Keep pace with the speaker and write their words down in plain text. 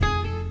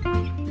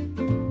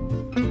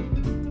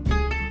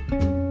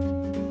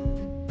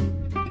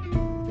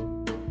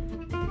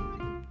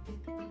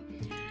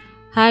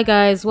Hi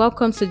guys,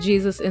 welcome to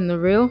Jesus in the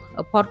Real,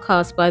 a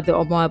podcast by the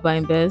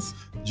Omoabine Bears.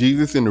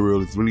 Jesus in the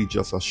Real is really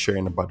just us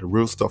sharing about the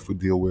real stuff we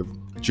deal with,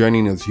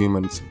 journeying as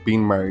humans,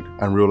 being married,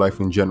 and real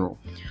life in general.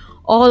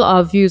 All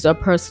our views are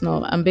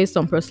personal and based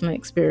on personal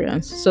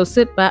experience, so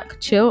sit back,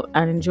 chill,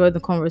 and enjoy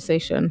the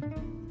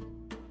conversation.